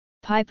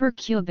Piper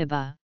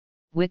cubeba,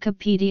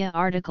 Wikipedia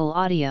article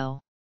audio.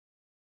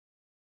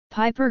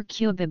 Piper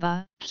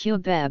cubeba,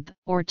 cubeb,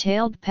 or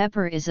tailed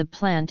pepper is a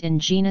plant in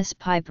genus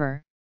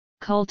Piper,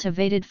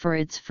 cultivated for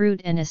its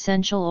fruit and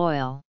essential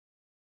oil.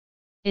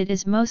 It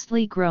is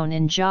mostly grown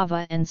in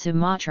Java and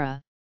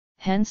Sumatra,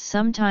 hence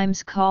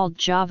sometimes called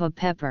Java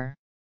pepper.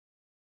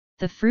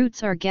 The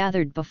fruits are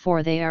gathered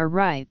before they are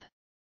ripe,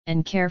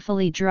 and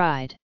carefully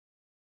dried.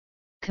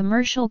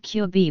 Commercial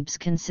cubebs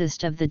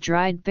consist of the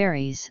dried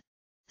berries,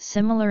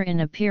 similar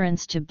in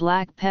appearance to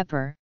black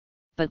pepper,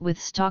 but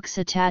with stalks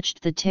attached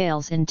the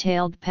tails in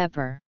tailed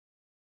pepper.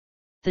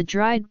 The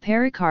dried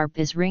pericarp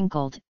is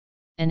wrinkled,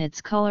 and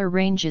its color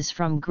ranges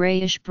from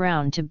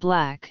grayish-brown to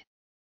black.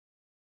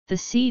 The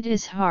seed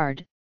is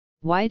hard,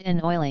 white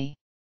and oily.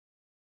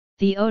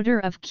 The odor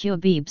of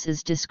cubebs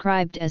is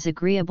described as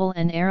agreeable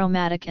and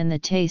aromatic, and the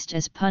taste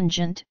as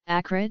pungent,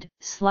 acrid,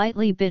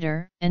 slightly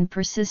bitter, and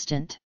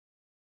persistent.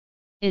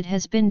 It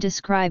has been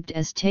described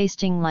as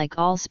tasting like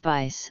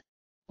allspice,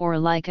 or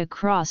like a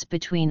cross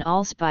between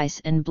allspice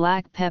and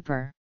black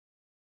pepper.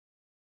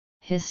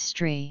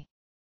 History.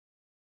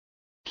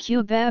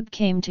 Cubeb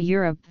came to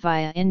Europe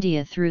via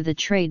India through the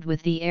trade with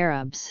the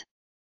Arabs.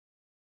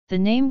 The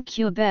name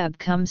cubeb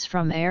comes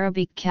from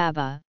Arabic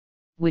kaba,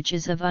 which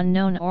is of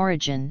unknown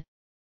origin,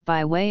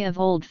 by way of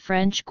Old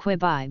French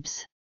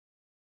quibibes.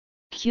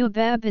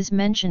 Cubeb is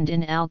mentioned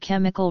in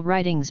alchemical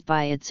writings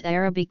by its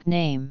Arabic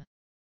name.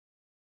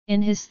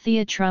 In his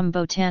Theatrum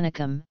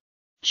Botanicum,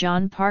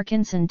 John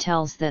Parkinson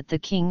tells that the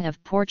King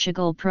of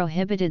Portugal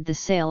prohibited the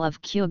sale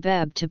of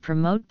cubeb to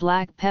promote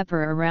black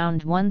pepper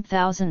around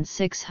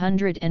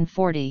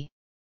 1640.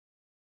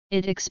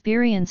 It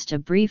experienced a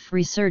brief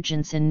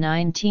resurgence in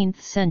 19th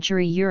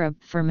century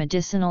Europe for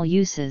medicinal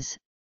uses,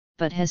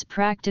 but has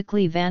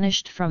practically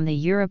vanished from the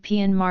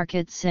European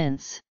market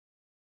since.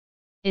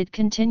 It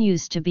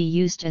continues to be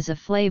used as a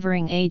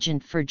flavoring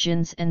agent for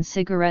gins and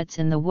cigarettes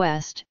in the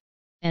West,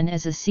 and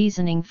as a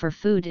seasoning for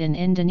food in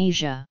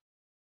Indonesia.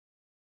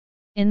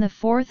 In the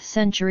 4th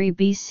century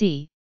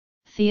BC,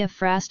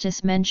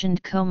 Theophrastus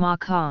mentioned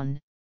komakon,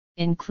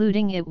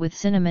 including it with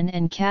cinnamon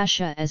and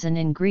cassia as an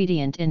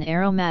ingredient in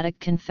aromatic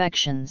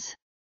confections.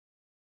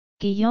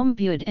 Guillaume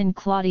Bud and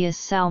Claudius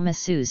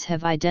Salmasius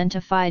have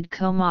identified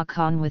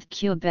komakon with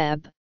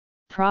cubeb,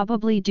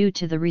 probably due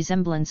to the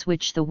resemblance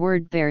which the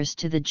word bears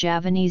to the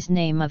Javanese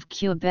name of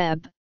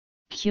cubeb,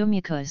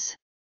 cumucus.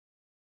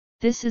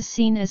 This is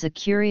seen as a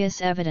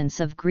curious evidence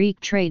of Greek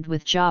trade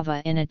with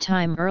Java in a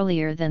time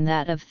earlier than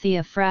that of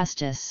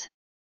Theophrastus.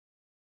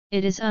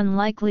 It is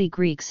unlikely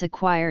Greeks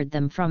acquired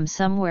them from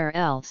somewhere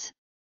else,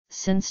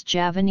 since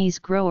Javanese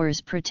growers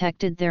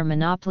protected their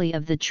monopoly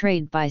of the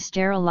trade by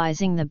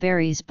sterilizing the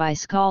berries by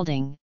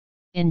scalding,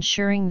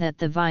 ensuring that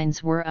the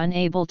vines were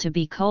unable to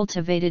be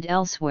cultivated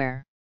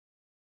elsewhere.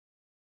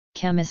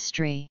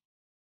 Chemistry.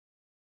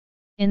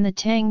 In the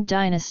Tang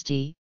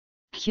dynasty,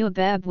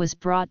 cubeb was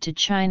brought to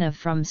China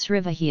from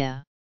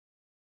Srivijaya.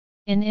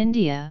 In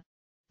India,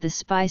 the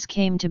spice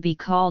came to be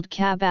called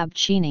kabab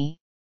chini,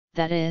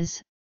 that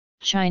is,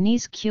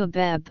 Chinese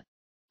cubeb,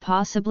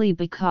 possibly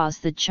because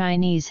the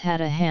Chinese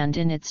had a hand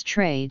in its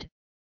trade,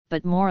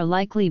 but more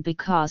likely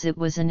because it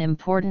was an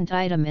important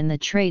item in the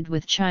trade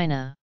with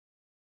China.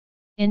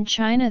 In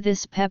China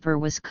this pepper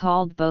was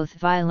called both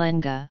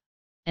Vilenga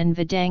and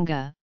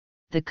Vidanga,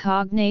 the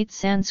cognate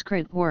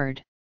Sanskrit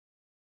word.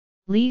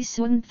 Li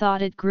Sun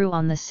thought it grew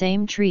on the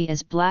same tree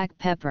as black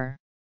pepper.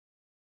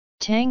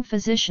 Tang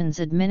physicians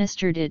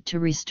administered it to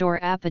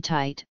restore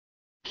appetite,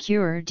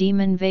 cure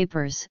demon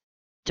vapors,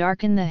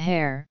 darken the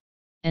hair,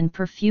 and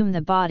perfume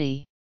the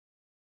body.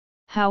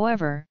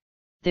 However,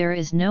 there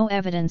is no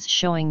evidence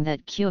showing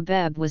that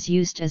cubeb was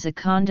used as a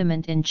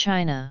condiment in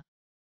China.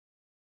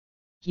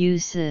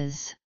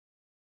 Uses.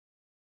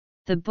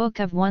 The Book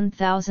of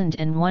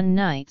 1001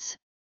 Nights,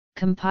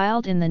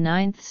 compiled in the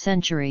 9th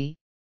century,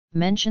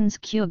 mentions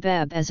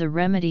cubeb as a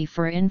remedy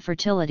for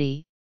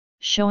infertility,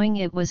 showing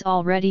it was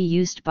already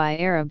used by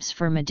Arabs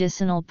for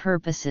medicinal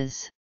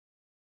purposes.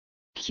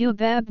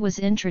 Cubeb was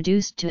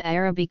introduced to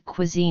Arabic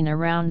cuisine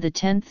around the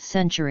 10th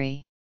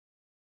century.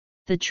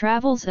 The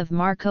Travels of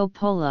Marco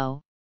Polo,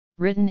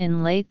 written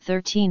in late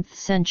 13th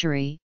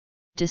century,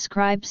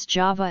 describes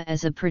Java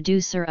as a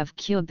producer of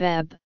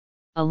cubeb,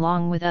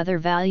 along with other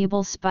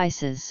valuable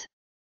spices.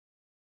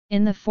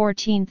 In the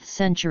 14th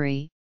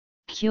century,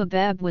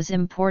 cubeb was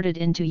imported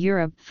into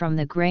Europe from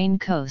the Grain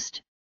Coast,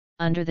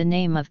 under the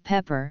name of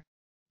pepper,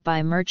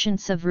 by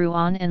merchants of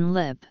Rouen and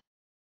Lip.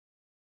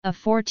 A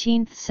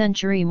 14th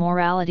century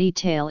morality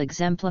tale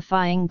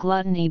exemplifying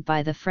gluttony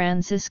by the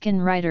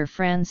Franciscan writer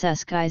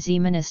Francesc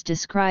Eiximenis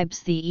describes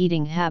the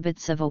eating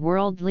habits of a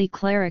worldly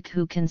cleric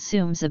who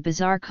consumes a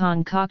bizarre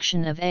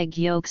concoction of egg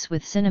yolks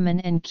with cinnamon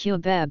and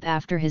cubeb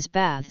after his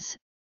baths,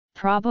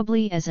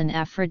 probably as an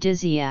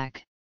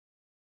aphrodisiac.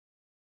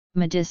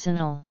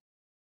 Medicinal.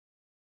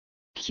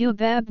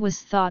 Cubeb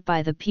was thought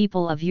by the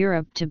people of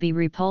Europe to be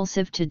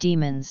repulsive to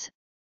demons,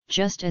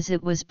 just as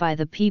it was by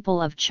the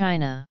people of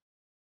China.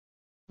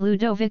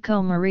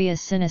 Ludovico Maria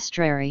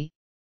Sinistrari,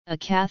 a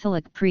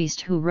Catholic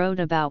priest who wrote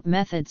about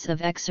methods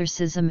of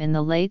exorcism in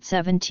the late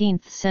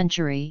 17th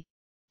century,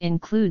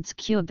 includes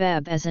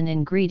cubeb as an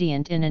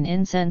ingredient in an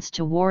incense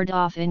to ward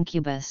off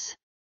incubus.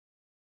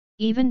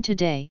 Even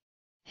today,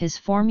 his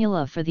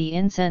formula for the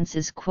incense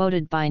is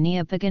quoted by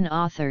neopagan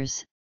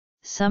authors,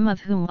 some of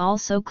whom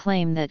also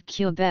claim that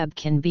cubeb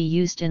can be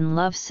used in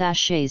love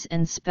sachets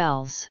and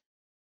spells.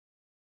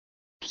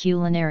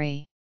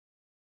 Culinary.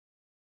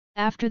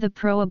 After the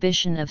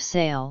prohibition of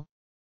sale,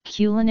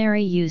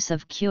 culinary use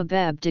of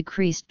cubeb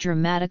decreased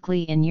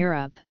dramatically in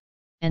Europe,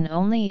 and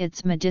only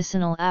its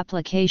medicinal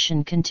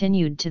application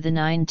continued to the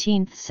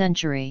 19th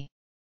century.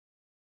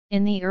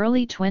 In the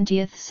early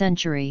 20th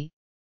century,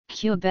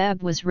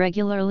 cubeb was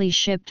regularly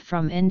shipped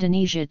from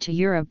Indonesia to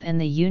Europe and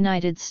the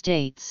United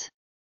States.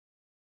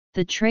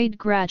 The trade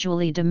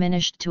gradually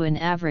diminished to an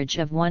average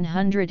of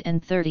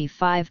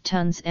 135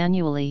 tons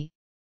annually,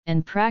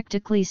 and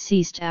practically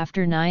ceased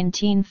after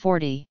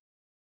 1940.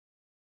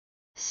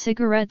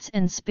 Cigarettes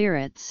and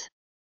spirits.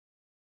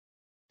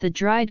 The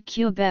dried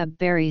cubeb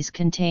berries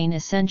contain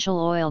essential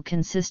oil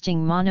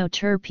consisting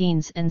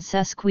monoterpenes and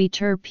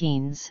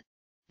sesquiterpenes,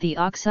 the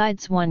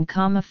oxides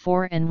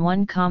 1,4 and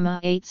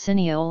 1,8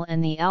 cineol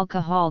and the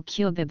alcohol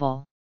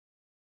cubebol.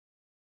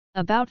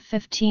 About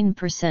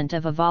 15%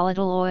 of a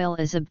volatile oil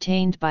is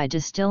obtained by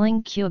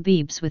distilling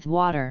cubebs with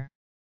water.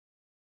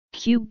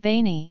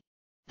 Cubebani,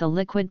 the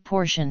liquid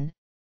portion,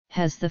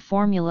 has the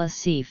formula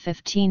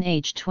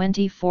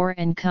C15H24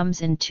 and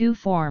comes in two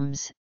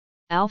forms,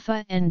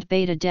 alpha and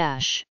beta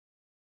dash.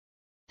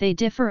 They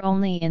differ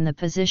only in the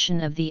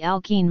position of the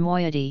alkene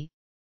moiety,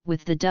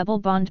 with the double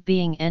bond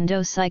being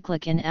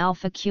endocyclic in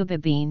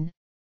alpha-cubebene,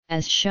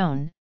 as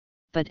shown,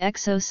 but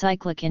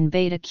exocyclic in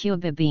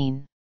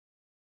beta-cubebene.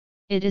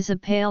 It is a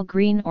pale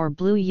green or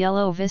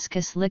blue-yellow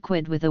viscous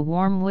liquid with a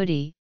warm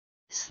woody,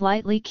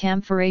 slightly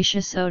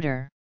camphoraceous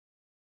odor.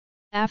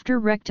 After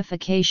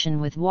rectification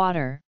with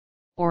water,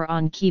 or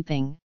on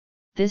keeping,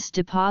 this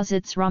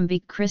deposits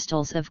rhombic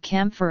crystals of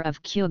camphor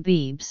of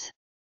cubebs.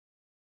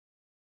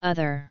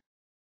 Other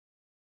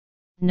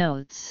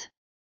notes.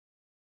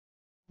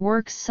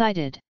 Works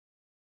cited.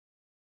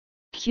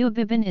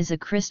 Cubebin is a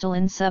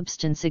crystalline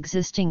substance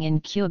existing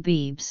in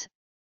cubebs,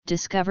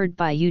 discovered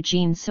by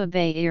Eugene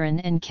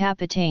Soubeyrand and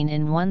Capitaine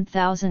in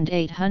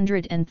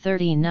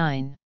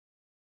 1839.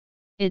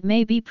 It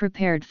may be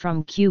prepared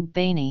from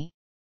cubebani,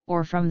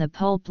 or from the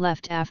pulp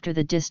left after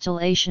the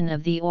distillation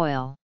of the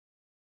oil.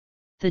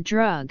 The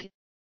drug,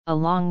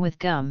 along with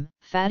gum,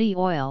 fatty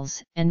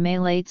oils, and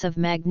malates of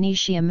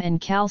magnesium and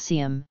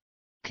calcium,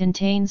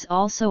 contains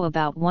also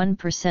about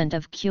 1%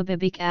 of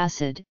cubic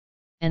acid,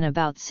 and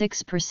about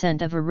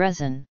 6% of a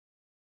resin.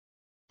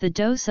 The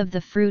dose of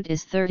the fruit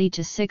is 30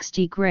 to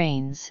 60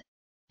 grains,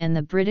 and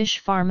the British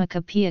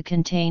Pharmacopoeia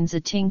contains a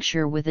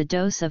tincture with a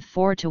dose of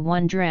 4 to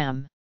 1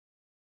 dram.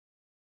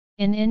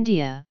 In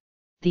India,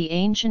 the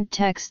ancient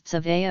texts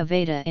of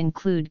Ayurveda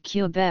include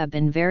cubeb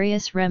in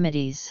various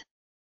remedies.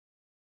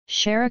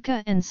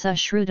 Sharaka and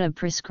Sushruta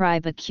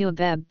prescribe a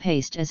cubeb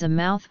paste as a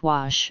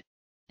mouthwash,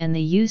 and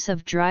the use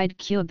of dried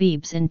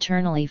cubebs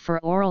internally for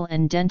oral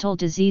and dental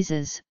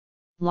diseases,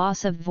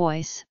 loss of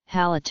voice,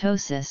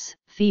 halitosis,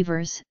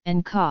 fevers,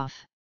 and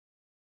cough.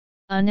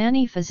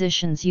 Unani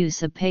physicians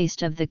use a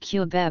paste of the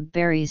cubeb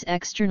berries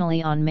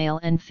externally on male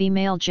and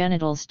female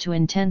genitals to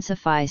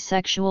intensify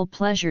sexual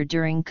pleasure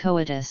during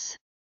coitus.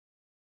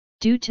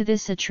 Due to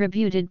this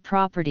attributed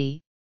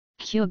property,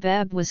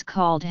 cubeb was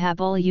called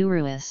habal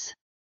uruis.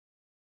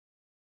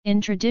 In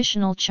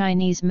traditional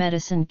Chinese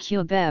medicine,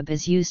 cubeb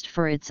is used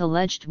for its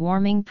alleged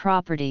warming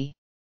property.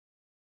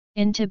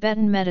 In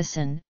Tibetan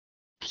medicine,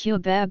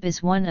 cubeb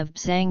is one of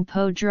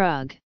Zhangpo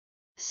drug,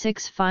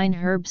 6 fine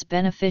herbs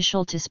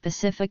beneficial to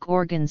specific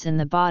organs in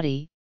the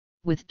body,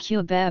 with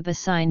cubeb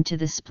assigned to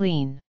the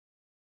spleen.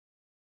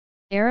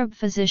 Arab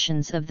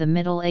physicians of the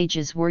Middle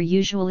Ages were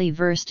usually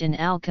versed in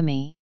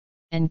alchemy,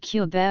 and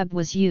cubeb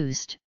was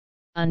used,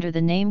 under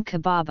the name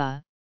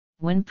cubeba,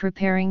 when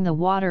preparing the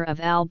water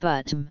of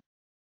al-Butm.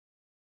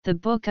 The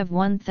Book of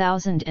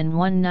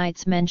 1001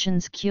 Nights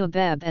mentions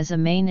cubeb as a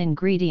main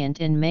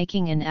ingredient in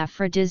making an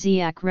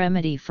aphrodisiac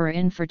remedy for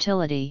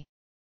infertility.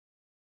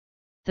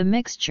 The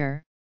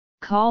mixture,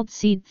 called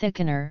seed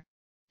thickener,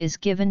 is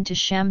given to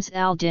Shams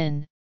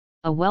al-Din,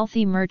 a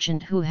wealthy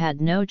merchant who had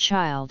no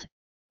child,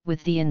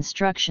 with the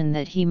instruction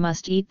that he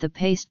must eat the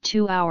paste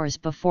 2 hours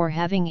before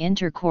having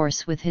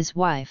intercourse with his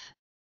wife.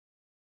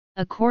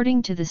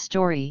 According to the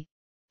story,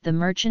 the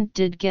merchant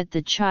did get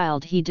the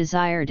child he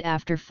desired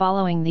after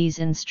following these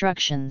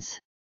instructions.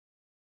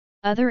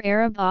 Other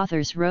Arab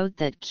authors wrote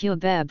that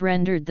cubeb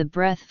rendered the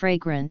breath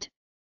fragrant,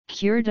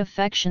 cured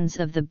affections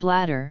of the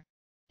bladder,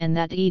 and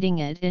that eating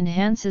it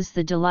enhances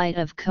the delight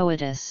of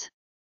coitus.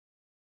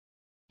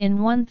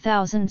 In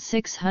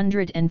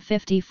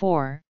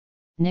 1654,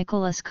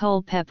 Nicholas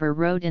Culpeper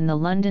wrote in the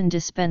London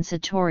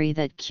Dispensatory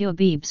that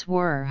cubebs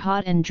were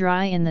hot and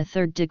dry in the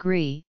 3rd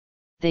degree,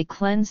 they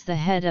cleanse the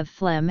head of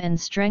phlegm and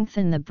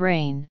strengthen the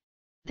brain,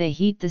 they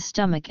heat the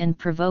stomach and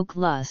provoke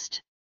lust.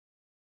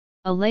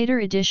 A later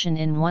edition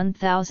in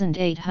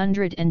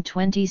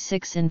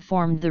 1826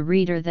 informed the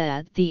reader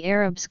that the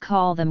Arabs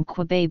call them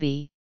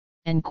cubeba,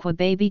 and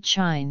cubeba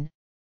chine,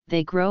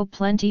 they grow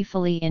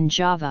plentifully in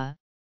Java,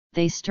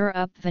 they stir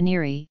up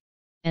venery,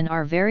 and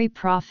are very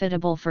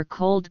profitable for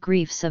cold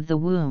griefs of the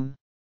womb.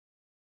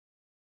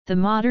 The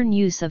modern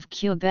use of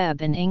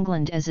cubeb in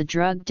England as a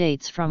drug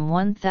dates from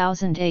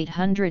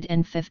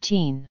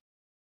 1815.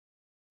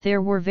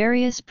 There were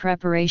various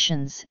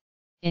preparations,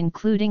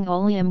 including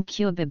oleum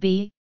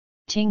cubebi,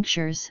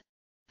 tinctures,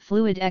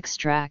 fluid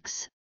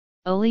extracts,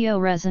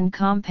 oleoresin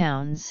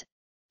compounds,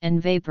 and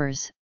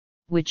vapors,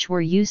 which were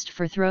used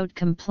for throat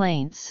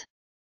complaints.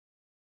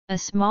 A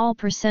small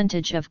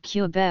percentage of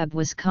cubeb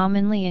was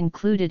commonly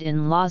included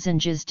in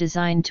lozenges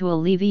designed to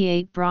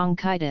alleviate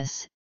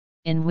bronchitis,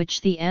 in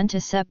which the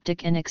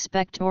antiseptic and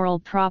expectoral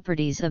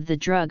properties of the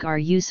drug are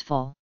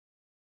useful.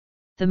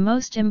 The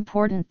most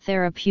important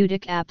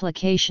therapeutic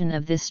application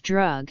of this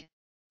drug,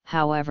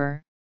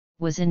 however,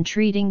 was in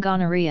treating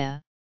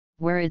gonorrhea,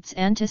 where its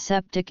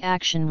antiseptic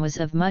action was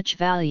of much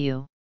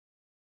value.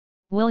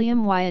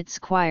 William Wyatt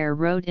Squire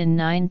wrote in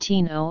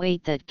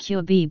 1908 that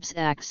cubebs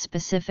act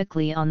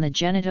specifically on the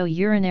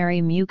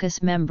genitourinary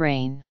mucous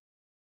membrane.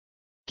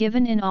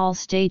 Given in all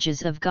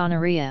stages of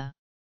gonorrhea.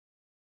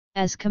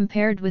 As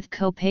compared with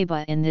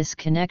copaiba in this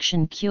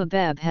connection,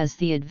 cubeb has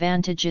the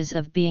advantages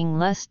of being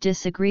less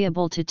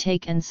disagreeable to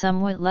take and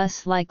somewhat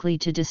less likely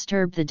to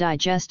disturb the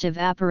digestive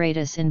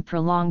apparatus in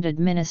prolonged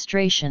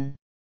administration.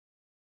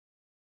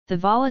 The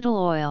volatile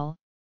oil,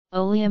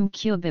 oleum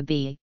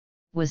cubebi,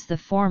 was the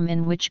form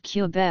in which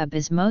cubeb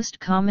is most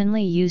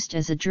commonly used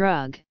as a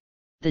drug,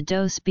 the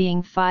dose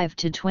being 5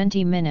 to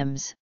 20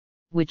 minims,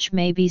 which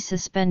may be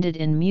suspended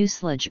in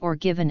mucilage or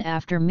given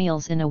after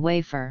meals in a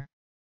wafer.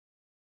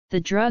 The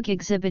drug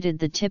exhibited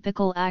the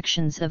typical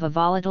actions of a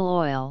volatile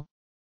oil,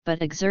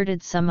 but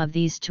exerted some of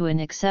these to an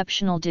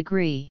exceptional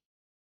degree.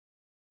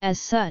 As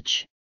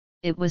such,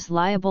 it was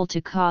liable to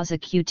cause a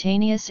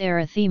cutaneous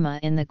erythema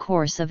in the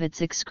course of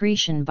its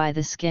excretion by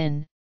the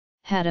skin,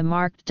 had a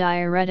marked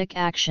diuretic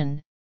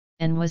action,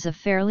 and was a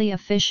fairly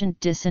efficient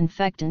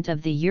disinfectant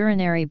of the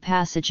urinary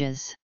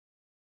passages.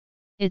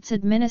 Its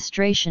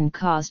administration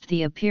caused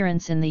the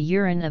appearance in the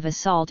urine of a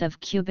salt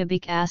of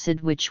cubic acid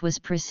which was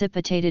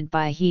precipitated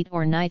by heat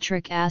or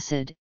nitric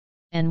acid,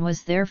 and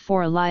was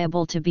therefore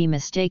liable to be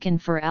mistaken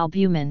for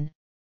albumin,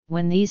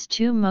 when these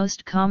two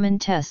most common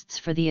tests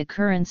for the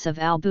occurrence of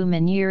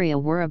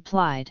albuminuria were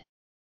applied.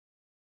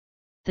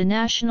 The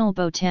National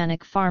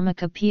Botanic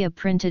Pharmacopoeia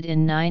printed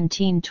in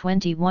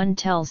 1921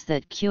 tells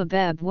that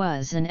cubeb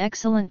was an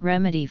excellent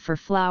remedy for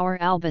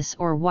flower albus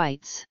or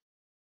whites.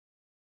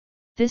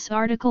 This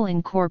article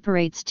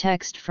incorporates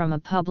text from a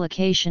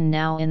publication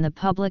now in the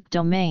public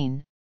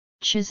domain,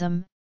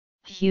 Chisholm,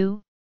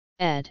 Hugh,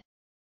 ed.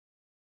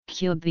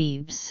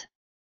 Cubebs.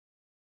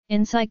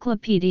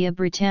 Encyclopaedia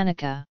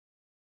Britannica.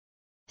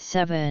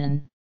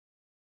 7.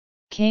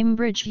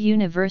 Cambridge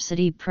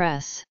University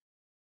Press.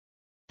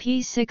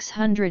 p.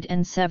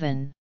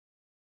 607.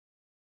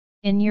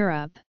 In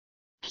Europe,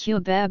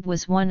 cubeb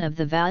was one of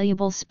the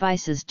valuable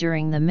spices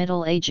during the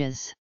Middle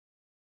Ages.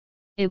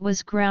 It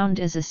was ground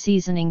as a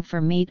seasoning for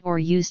meat or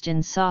used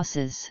in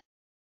sauces.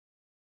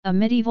 A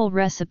medieval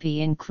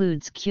recipe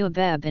includes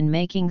cubeb in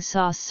making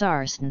sauce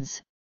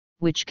sartans,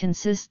 which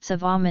consists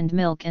of almond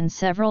milk and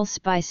several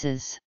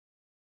spices.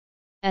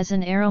 As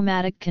an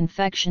aromatic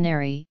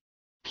confectionery,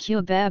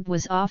 cubeb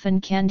was often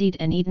candied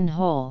and eaten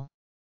whole.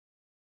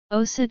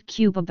 Osid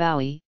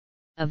cubebawi,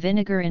 a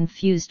vinegar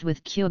infused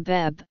with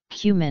cubeb,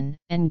 cumin,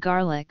 and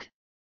garlic,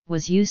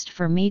 was used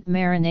for meat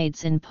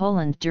marinades in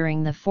Poland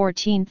during the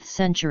 14th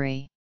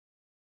century.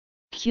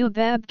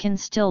 Cubeb can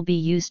still be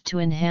used to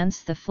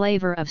enhance the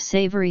flavor of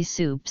savory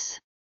soups.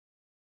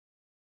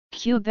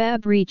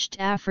 Cubeb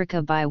reached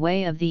Africa by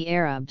way of the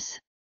Arabs.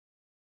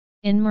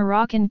 In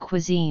Moroccan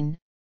cuisine,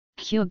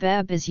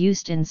 cubeb is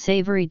used in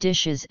savory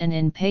dishes and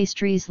in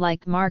pastries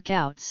like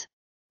markouts,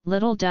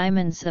 little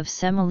diamonds of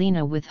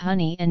semolina with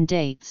honey and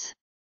dates.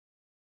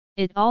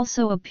 It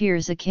also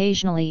appears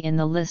occasionally in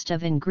the list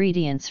of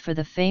ingredients for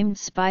the famed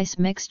spice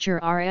mixture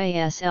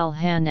Rasl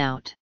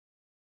hanout.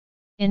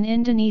 In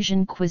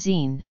Indonesian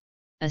cuisine,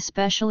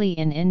 especially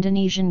in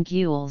Indonesian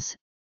gules,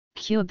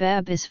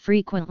 cubeb is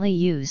frequently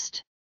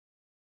used.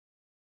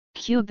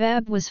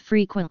 Cubeb was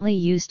frequently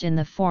used in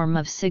the form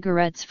of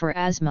cigarettes for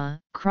asthma,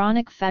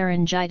 chronic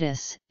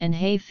pharyngitis, and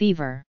hay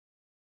fever.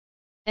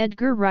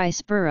 Edgar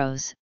Rice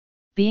Burroughs,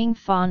 being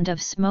fond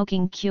of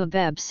smoking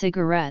cubeb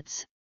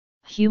cigarettes,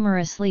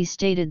 humorously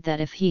stated that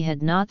if he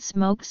had not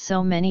smoked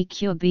so many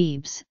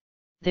cubebs,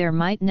 there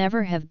might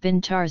never have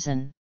been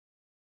Tarzan.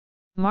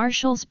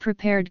 Marshall's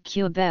prepared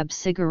cubeb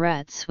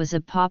cigarettes was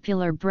a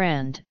popular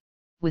brand,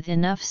 with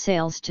enough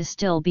sales to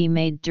still be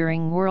made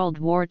during World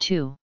War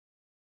II.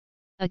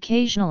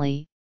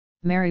 Occasionally,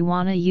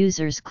 marijuana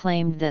users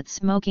claimed that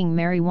smoking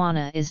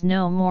marijuana is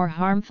no more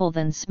harmful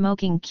than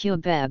smoking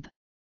cubeb.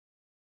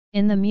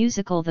 In the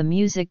musical The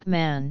Music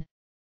Man,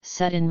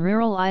 set in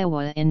rural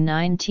Iowa in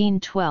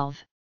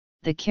 1912,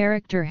 the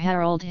character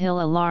Harold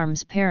Hill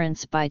alarms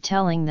parents by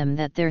telling them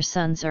that their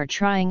sons are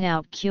trying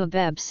out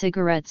cubeb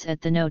cigarettes at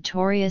the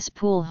notorious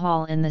pool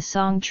hall in the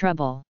song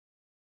Trouble.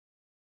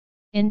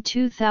 In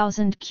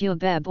 2000,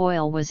 cubeb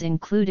oil was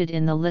included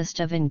in the list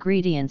of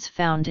ingredients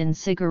found in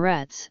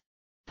cigarettes,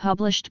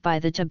 published by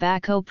the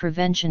Tobacco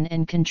Prevention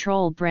and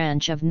Control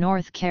Branch of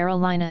North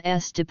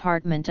Carolina's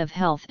Department of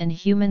Health and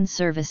Human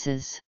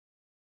Services.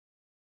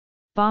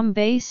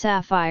 Bombay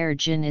Sapphire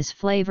Gin is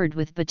flavored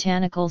with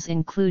botanicals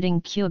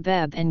including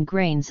cubeb and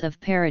grains of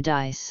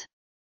paradise.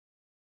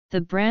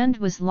 The brand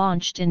was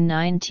launched in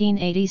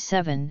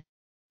 1987,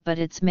 but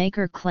its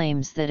maker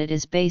claims that it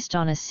is based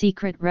on a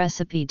secret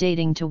recipe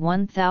dating to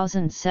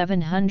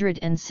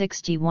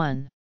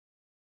 1761.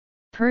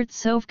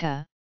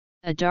 Pertsovka,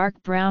 a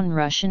dark brown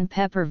Russian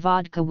pepper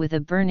vodka with a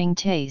burning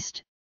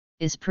taste,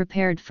 is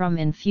prepared from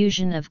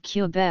infusion of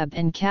cubeb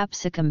and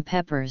capsicum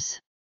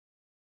peppers.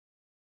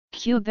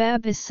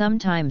 Cubeb is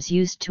sometimes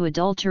used to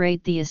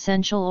adulterate the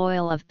essential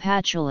oil of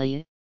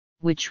patchouli,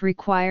 which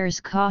requires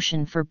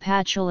caution for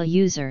patchouli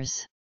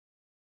users.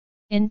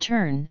 In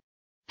turn,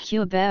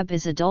 cubeb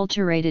is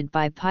adulterated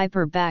by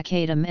piper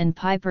baccatum and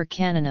piper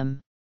caninum.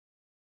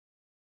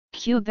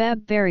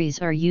 Cubeb berries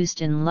are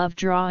used in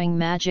love-drawing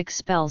magic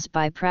spells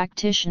by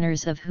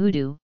practitioners of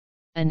hoodoo,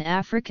 an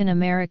African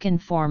American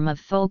form of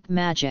folk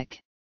magic.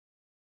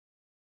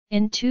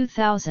 In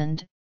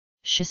 2000,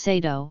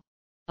 Shiseido,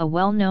 a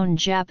well-known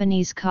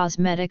Japanese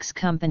cosmetics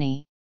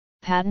company,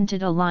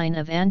 patented a line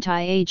of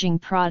anti-aging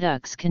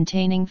products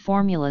containing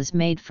formulas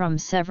made from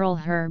several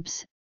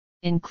herbs,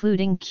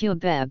 including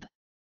cubeb.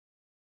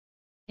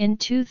 In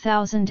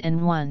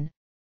 2001,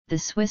 the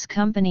Swiss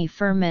company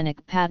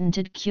Firmenich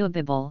patented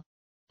cubebol,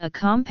 a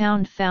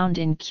compound found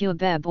in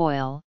cubeb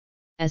oil,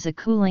 as a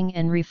cooling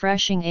and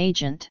refreshing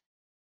agent.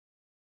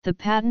 The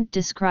patent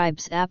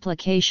describes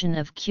application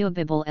of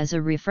cubebol as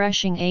a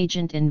refreshing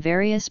agent in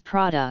various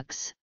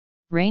products,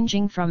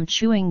 ranging from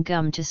chewing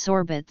gum to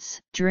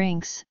sorbets,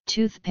 drinks,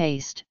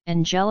 toothpaste,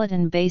 and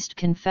gelatin-based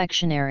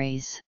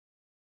confectionaries.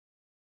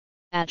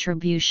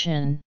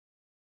 Attribution.